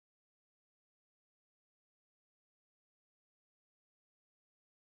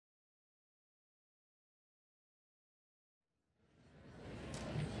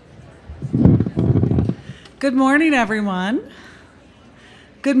Good morning, everyone.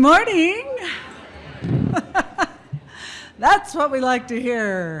 Good morning. That's what we like to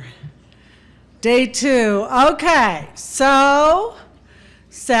hear. Day 2. Okay, so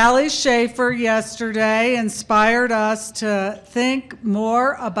Sally Schaefer yesterday inspired us to think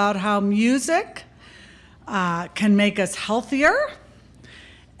more about how music can make us healthier.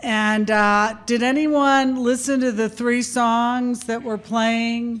 And did anyone listen to the 3 songs that were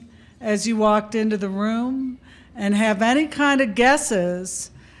playing as you walked into the room and have any kind of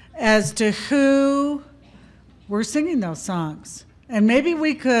guesses as to who were singing those songs? And maybe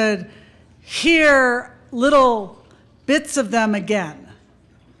we could hear little bits of them again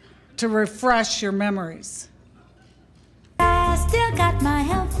to refresh your memories. I still got my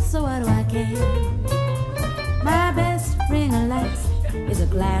health, so what do I care? My best friend in life is a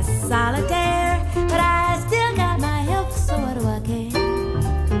glass solitaire, but I still got my health, so what do I care?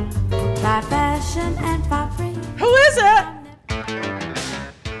 By fashion and pop free. Who is it?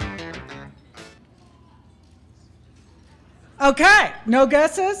 Okay, no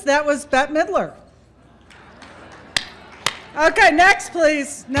guesses? That was Bette Midler. Okay, next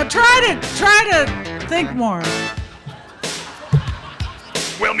please. Now try to think more.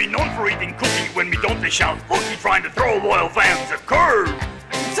 Well, me known for eating cookie when me don't they shout hooky trying to throw loyal fans a curve.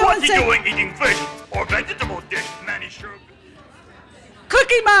 What's he doing eating fish or vegetable dish? Man, he's sure.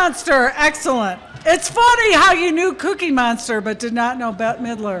 Cookie Monster, excellent. It's funny how you knew Cookie Monster but did not know Bette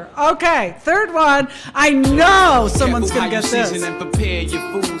Midler. Okay, third one. I know someone's gonna get this. Season and prepare your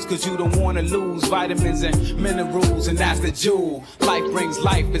foods, cause you don't wanna lose vitamins and minerals, and that's the jewel. Life brings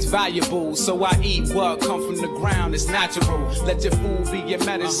life, it's valuable. So I eat what come from the ground, it's natural. Let your food be your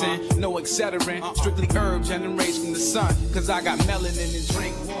medicine, no etc. Strictly herb generates from the sun, cause I got melanin and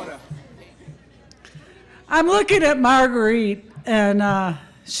drink water. I'm looking at Marguerite and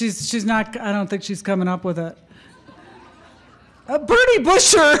she's not, I don't think she's coming up with it. Bertie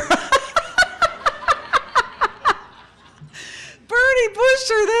Busher. Bertie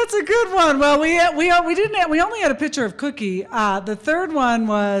Busher, that's a good one. Well, we only had a picture of Cookie. The third one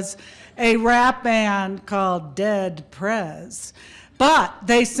was a rap band called Dead Prez. But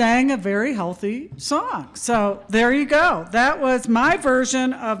they sang a very healthy song. So there you go. That was my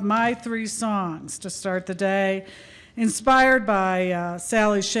version of my 3 songs to start the day, inspired by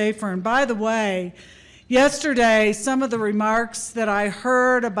Sally Schaefer. And by the way, yesterday, some of the remarks that I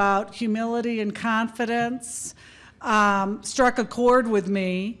heard about humility and confidence struck a chord with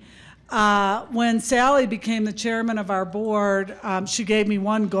me. When Sally became the chairman of our board, she gave me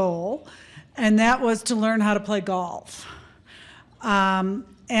one goal, and that was to learn how to play golf.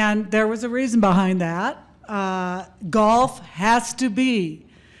 And there was a reason behind that. Golf has to be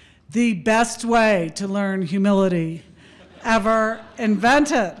the best way to learn humility ever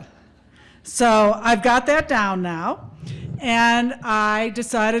invented. So I've got that down now. And I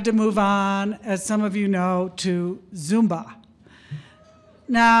decided to move on, as some of you know, to Zumba.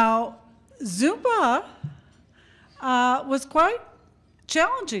 Now, Zumba was quite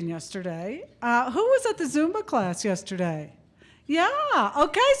challenging yesterday. Who was at the Zumba class yesterday? Yeah,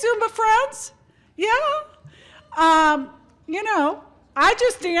 okay, Zumba friends. Yeah. You know, I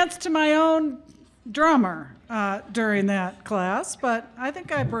just danced to my own drummer during that class, but I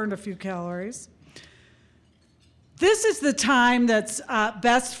think I burned a few calories. This is the time that's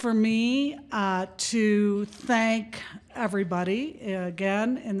best for me to thank everybody,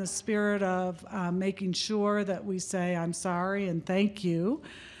 again, in the spirit of making sure that we say I'm sorry and thank you.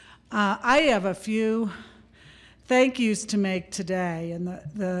 I have a few thank yous to make today, and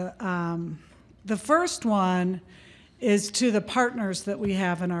the first one is to the partners that we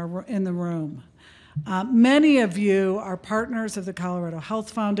have in the room. Many of you are partners of the Colorado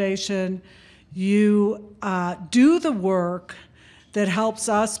Health Foundation. You do the work that helps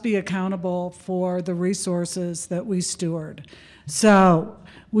us be accountable for the resources that we steward. So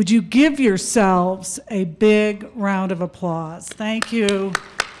would you give yourselves a big round of applause? Thank you.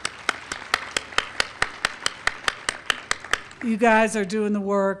 You guys are doing the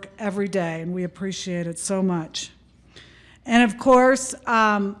work every day, and we appreciate it so much. And of course,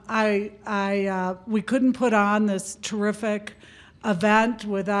 we couldn't put on this terrific event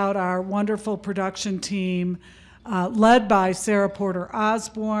without our wonderful production team, led by Sarah Porter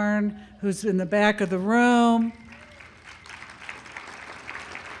Osborne, who's in the back of the room.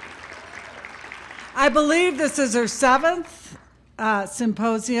 I believe this is her 7th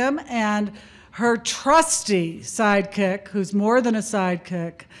symposium, and her trusty sidekick, who's more than a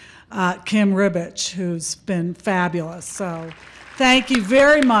sidekick, Kim Ribbich, who's been fabulous. So thank you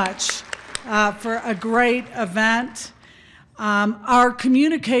very much for a great event. Our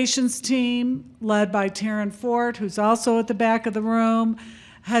communications team, led by Taryn Fort, who's also at the back of the room,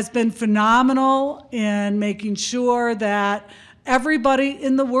 has been phenomenal in making sure that everybody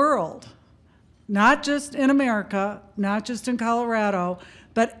in the world, not just in America, not just in Colorado,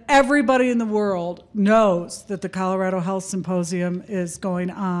 but everybody in the world knows that the Colorado Health Symposium is going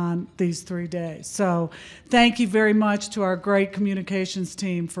on these 3 days. So thank you very much to our great communications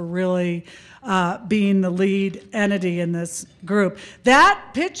team for really being the lead entity in this group. That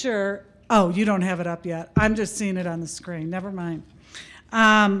picture, oh, you don't have it up yet. I'm just seeing it on the screen. Never mind.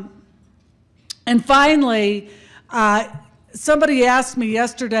 And finally, somebody asked me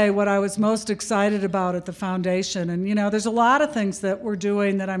yesterday what I was most excited about at the foundation. And, you know, there's a lot of things that we're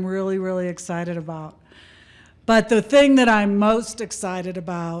doing that I'm really, really excited about. But the thing that I'm most excited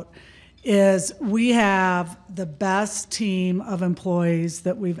about is we have the best team of employees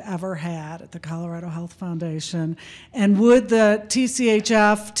that we've ever had at the Colorado Health Foundation. And would the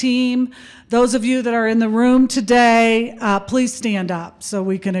TCHF team, those of you that are in the room today, please stand up so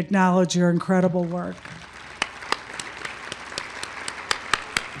we can acknowledge your incredible work.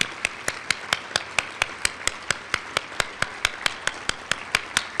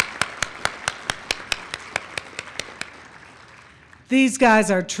 These guys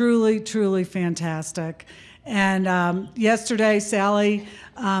are truly, truly fantastic. And yesterday, Sally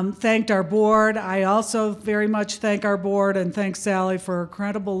thanked our board. I also very much thank our board and thank Sally for her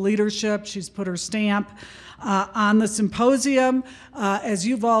incredible leadership. She's put her stamp on the symposium, as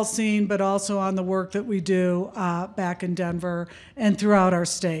you've all seen, but also on the work that we do back in Denver and throughout our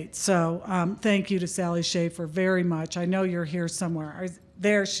state. So thank you to Sally Schaefer very much. I know you're here somewhere.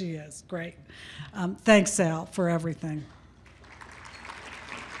 There she is. Great. Thanks, Sal, for everything.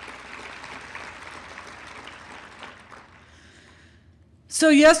 So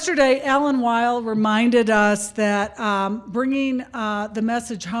yesterday, Alan Weil reminded us that bringing the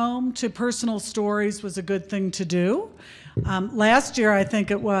message home to personal stories was a good thing to do. Last year, I think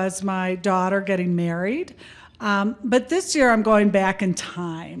it was my daughter getting married. But this year, I'm going back in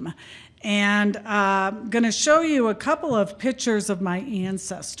time. And I'm going to show you a couple of pictures of my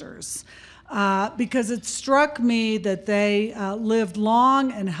ancestors. Because it struck me that they lived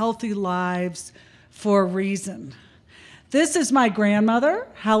long and healthy lives for a reason. This is my grandmother,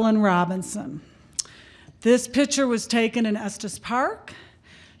 Helen Robinson. This picture was taken in Estes Park.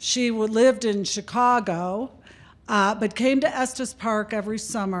 She lived in Chicago, but came to Estes Park every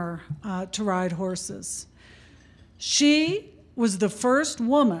summer to ride horses. She was the first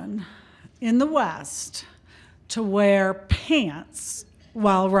woman in the West to wear pants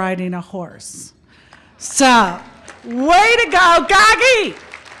while riding a horse. So, way to go, Goggy!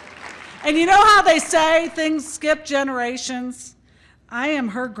 And you know how they say things skip generations? I am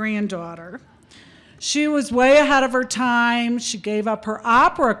her granddaughter. She was way ahead of her time. She gave up her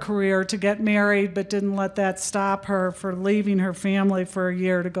opera career to get married, but didn't let that stop her from leaving her family for a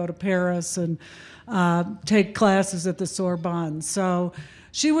year to go to Paris and take classes at the Sorbonne. So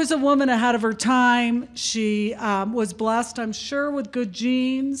she was a woman ahead of her time. She was blessed, I'm sure, with good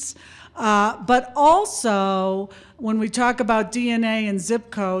genes. But also, when we talk about DNA and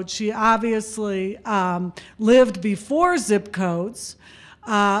zip codes, she obviously lived before zip codes,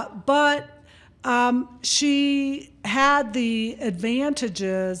 but she had the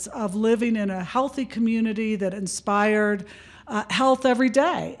advantages of living in a healthy community that inspired health every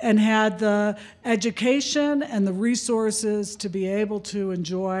day and had the education and the resources to be able to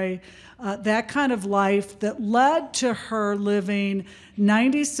enjoy that kind of life that led to her living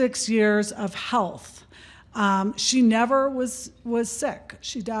 96 years of health. She never was sick.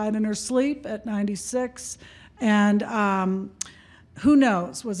 She died in her sleep at 96, and who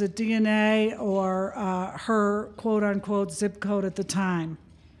knows, was it DNA or her quote-unquote zip code at the time.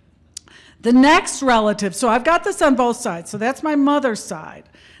 The next relative, so I've got this on both sides, so that's my mother's side.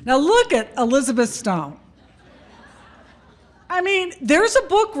 Now look at Elizabeth Stone. I mean, there's a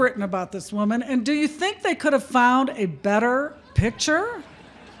book written about this woman, and do you think they could have found a better picture?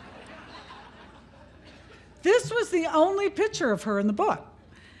 This was the only picture of her in the book.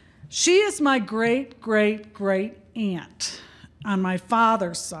 She is my great-great-great aunt on my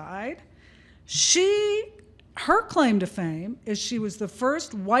father's side. Her claim to fame is she was the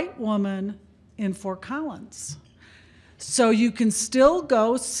first white woman in Fort Collins. So you can still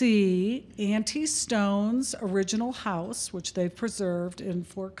go see Auntie Stone's original house, which they've preserved in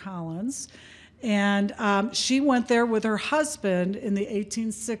Fort Collins. And she went there with her husband in the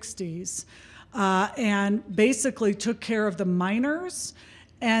 1860s and basically took care of the miners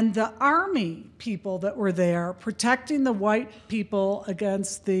and the Army people that were there protecting the white people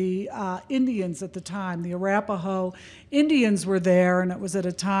against the Indians at the time. The Arapaho Indians were there, and it was at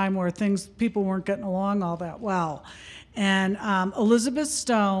a time where people weren't getting along all that well. And Elizabeth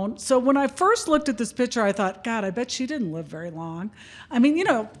Stone, so when I first looked at this picture, I thought, God, I bet she didn't live very long. I mean, you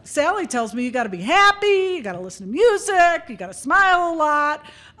know, Sally tells me you got to be happy, you got to listen to music, you got to smile a lot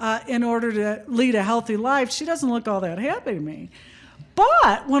in order to lead a healthy life. She doesn't look all that happy to me.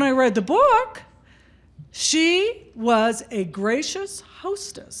 But when I read the book, she was a gracious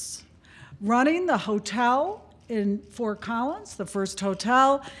hostess running the hotel in Fort Collins, the first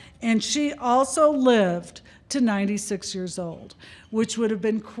hotel, and she also lived to 96 years old, which would have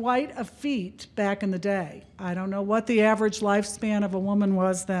been quite a feat back in the day. I don't know what the average lifespan of a woman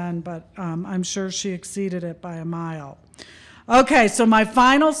was then, but I'm sure she exceeded it by a mile. Okay, so my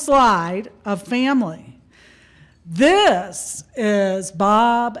final slide of family. This is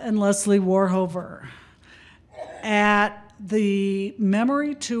Bob and Leslie Warhover. At the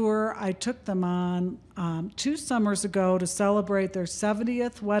memory tour I took them on 2 summers ago to celebrate their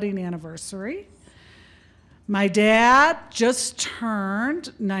 70th wedding anniversary. My dad just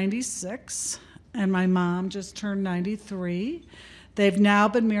turned 96, and my mom just turned 93. They've now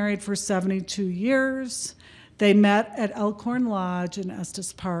been married for 72 years. They met at Elkhorn Lodge in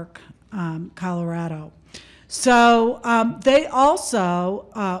Estes Park, Colorado. So they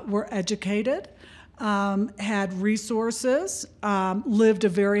also were educated, had resources, lived a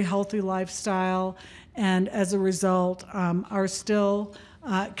very healthy lifestyle, and as a result are still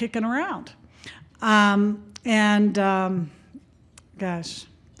kicking around. Gosh,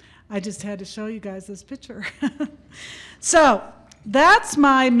 I just had to show you guys this picture. So that's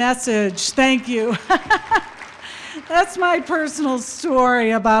my message. Thank you. That's my personal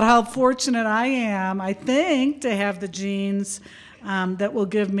story about how fortunate I am, I think, to have the genes that will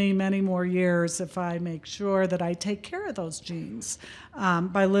give me many more years if I make sure that I take care of those genes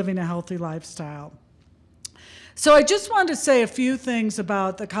by living a healthy lifestyle. So I just wanted to say a few things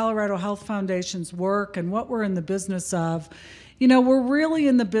about the Colorado Health Foundation's work and what we're in the business of. You know, we're really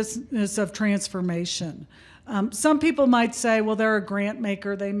in the business of transformation. Some people might say, well, they're a grant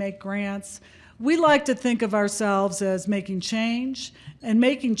maker, they make grants. We like to think of ourselves as making change, and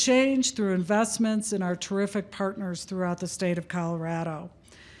making change through investments in our terrific partners throughout the state of Colorado.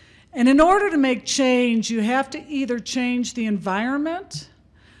 And in order to make change, you have to either change the environment,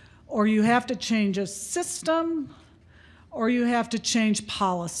 or you have to change a system, or you have to change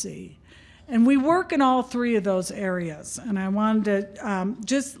policy. And we work in all 3 of those areas. And I wanted to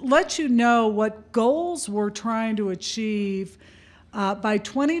just let you know what goals we're trying to achieve by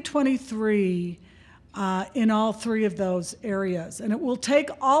 2023 in all 3 of those areas. And it will take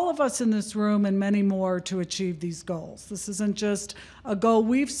all of us in this room and many more to achieve these goals. This isn't just a goal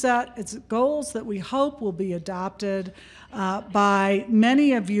we've set, it's goals that we hope will be adopted by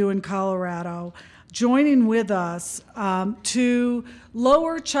many of you in Colorado, joining with us to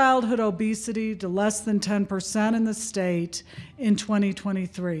lower childhood obesity to less than 10% in the state in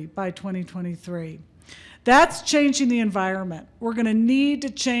 2023, by 2023. That's changing the environment. We're going to need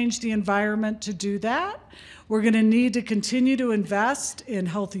to change the environment to do that. We're going to need to continue to invest in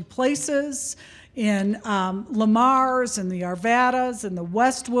healthy places, in Lamar's and the Arvadas and the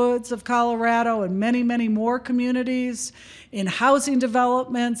Westwoods of Colorado and many, many more communities, in housing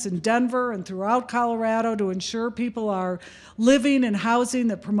developments in Denver and throughout Colorado to ensure people are living in housing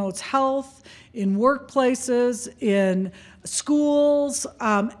that promotes health, in workplaces, in schools,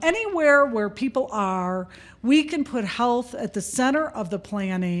 anywhere where people are, we can put health at the center of the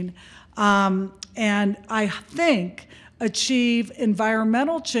planning, and I think achieve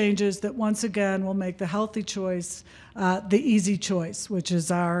environmental changes that once again will make the healthy choice the easy choice, which is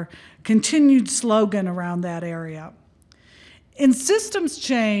our continued slogan around that area. In systems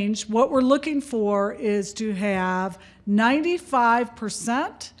change, what we're looking for is to have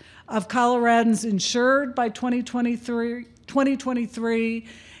 95% of Coloradans insured by 2023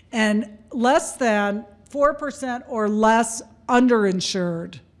 and less than 4% or less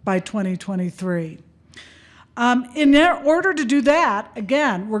underinsured by 2023. In order to do that,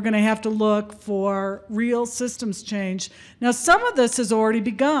 again, we're going to have to look for real systems change. Now, some of this has already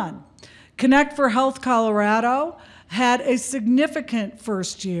begun. Connect for Health Colorado had a significant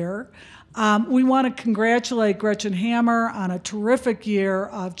first year. We want to congratulate Gretchen Hammer on a terrific year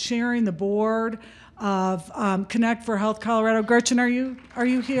of chairing the board of Connect for Health Colorado. Gretchen, are you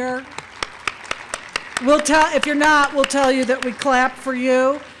here? We'll tell, if you're not, we'll tell you that we clap for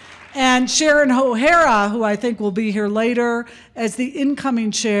you. And Sharon O'Hara, who I think will be here later as the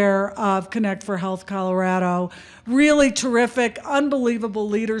incoming chair of Connect for Health Colorado. Really terrific, unbelievable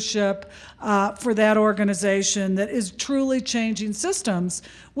leadership for that organization that is truly changing systems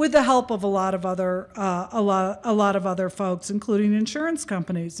with the help of a lot of other folks, including insurance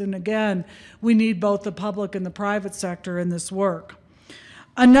companies. And again, we need both the public and the private sector in this work.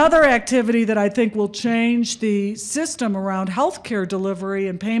 Another activity that I think will change the system around healthcare delivery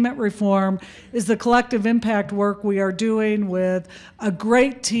and payment reform is the collective impact work we are doing with a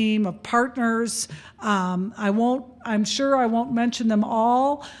great team of partners. I'm sure I won't mention them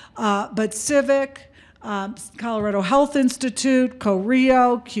all, but Civic, Colorado Health Institute,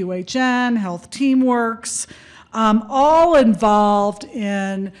 CoRio, QHN, Health Teamworks, all involved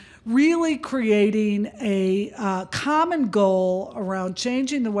in really creating a common goal around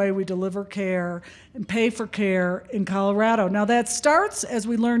changing the way we deliver care and pay for care in Colorado. Now that starts, as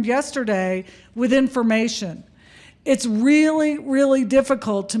we learned yesterday, with information. It's really, really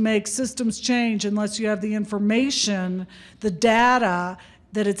difficult to make systems change unless you have the information, the data,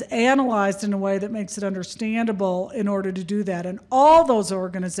 that it's analyzed in a way that makes it understandable in order to do that. And all those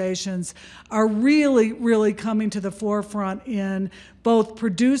organizations are really, really coming to the forefront in both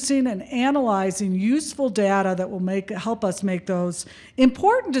producing and analyzing useful data that will help us make those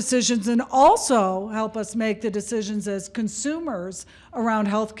important decisions and also help us make the decisions as consumers around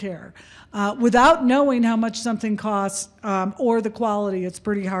healthcare. Without knowing how much something costs or the quality, it's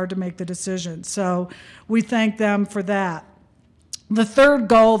pretty hard to make the decision. So we thank them for that. The third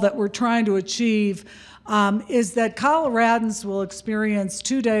goal that we're trying to achieve is that Coloradans will experience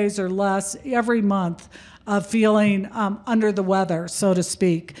 2 days or less every month of feeling under the weather, so to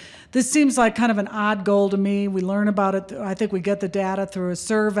speak. This seems like kind of an odd goal to me. We learn about it, I think we get the data through a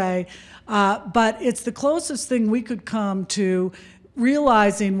survey, but it's the closest thing we could come to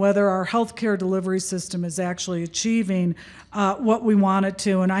realizing whether our healthcare delivery system is actually achieving what we want it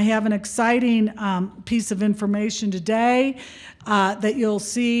to. And I have an exciting piece of information today that you'll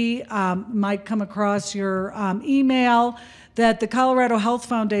see, might come across your email, that the Colorado Health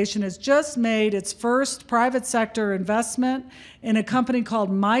Foundation has just made its first private sector investment in a company called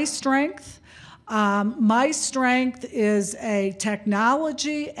MyStrength. MyStrength is a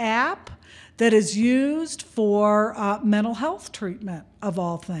technology app that is used for mental health treatment, of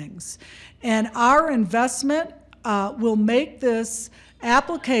all things. And our investment will make this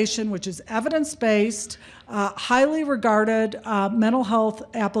application, which is evidence-based, highly regarded mental health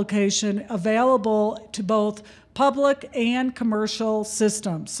application, available to both public and commercial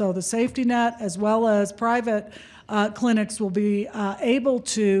systems. So the safety net as well as private clinics will be able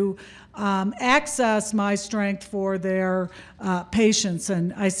to access MyStrength for their patients.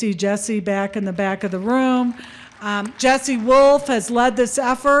 And I see Jesse back in the back of the room. Jesse Wolf has led this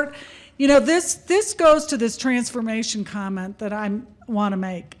effort. You know, this goes to this transformation comment that I want to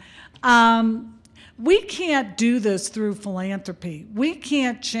make. We can't do this through philanthropy. We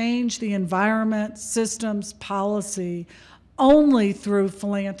can't change the environment, systems, policy only through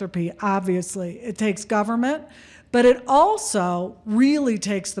philanthropy, obviously. It takes government, but it also really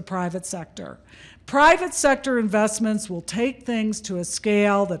takes the private sector. Private sector investments will take things to a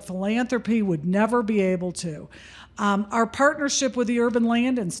scale that philanthropy would never be able to. Our partnership with the Urban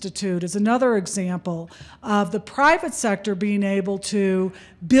Land Institute is another example of the private sector being able to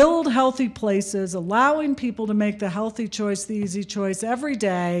build healthy places, allowing people to make the healthy choice, the easy choice every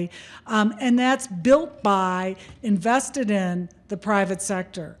day, and that's built by, invested in the private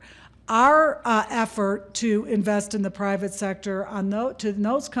sector. Our effort to invest in the private sector to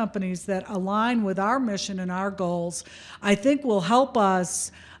those companies that align with our mission and our goals, I think will help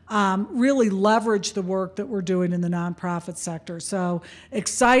us really leverage the work that we're doing in the nonprofit sector. So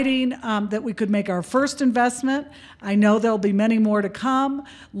exciting that we could make our first investment. I know there'll be many more to come.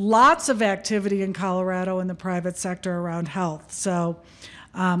 Lots of activity in Colorado in the private sector around health. So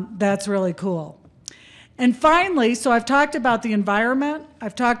that's really cool. And finally, so I've talked about the environment,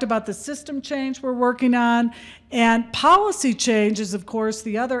 I've talked about the system change we're working on, and policy change is, of course,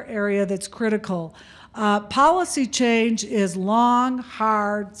 the other area that's critical. Policy change is long,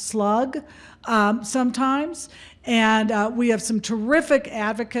 hard slug sometimes, and we have some terrific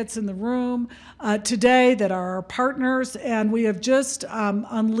advocates in the room today that are our partners, and we have just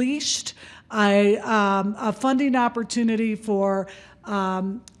unleashed a funding opportunity for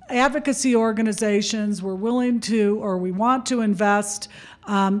advocacy organizations. We're willing to, or we want to invest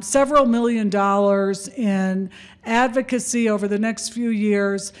several $1 million in advocacy over the next few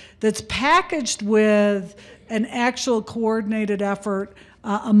years that's packaged with an actual coordinated effort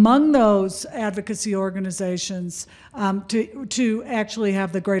among those advocacy organizations to actually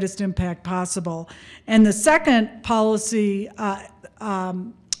have the greatest impact possible. And the second policy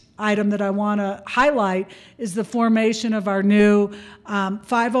item that I want to highlight is the formation of our new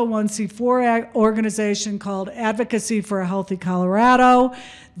 501c4 organization called Advocacy for a Healthy Colorado.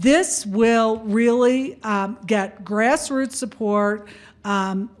 This will really get grassroots support,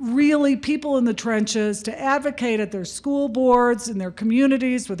 really people in the trenches to advocate at their school boards, in their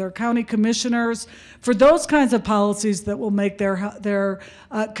communities, with their county commissioners, for those kinds of policies that will make their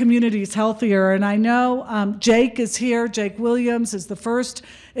communities healthier. And I know Jake is here. Jake Williams is the first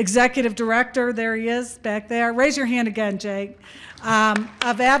executive director. There he is, back there. Raise your hand again, Jake.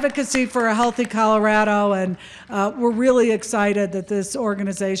 Of Advocacy for a Healthy Colorado, and we're really excited that this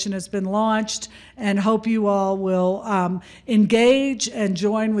organization has been launched and hope you all will engage and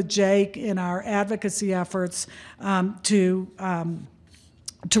join with Jake in our advocacy efforts to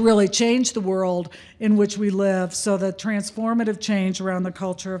really change the world in which we live so that transformative change around the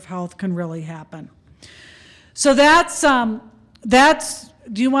culture of health can really happen. So that's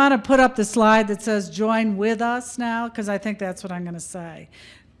do you want to put up the slide that says join with us now? Because I think that's what I'm going to say.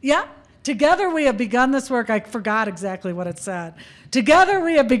 Yeah? Together we have begun this work. I forgot exactly what it said. Together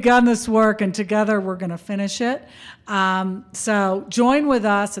we have begun this work, and together we're going to finish it. So join with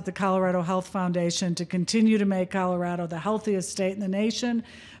us at the Colorado Health Foundation to continue to make Colorado the healthiest state in the nation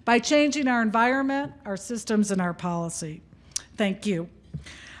by changing our environment, our systems, and our policy. Thank you.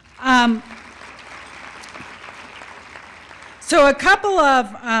 So a couple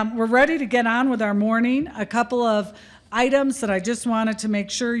of, we're ready to get on with our morning. A couple of items that I just wanted to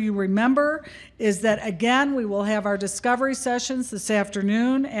make sure you remember is that, again, we will have our discovery sessions this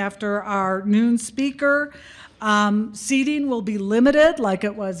afternoon after our noon speaker. Seating will be limited like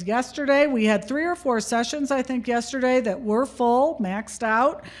it was yesterday. We had 3 or 4 sessions, I think, yesterday that were full, maxed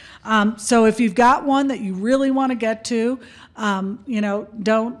out. So if you've got one that you really want to get to,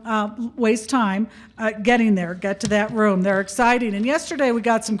 don't waste time getting there. Get to that room. They're exciting. And yesterday we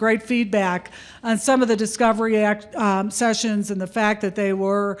got some great feedback on some of the discovery sessions and the fact that they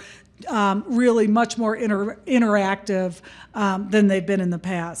were really much more interactive than they've been in the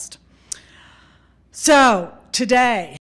past. So today,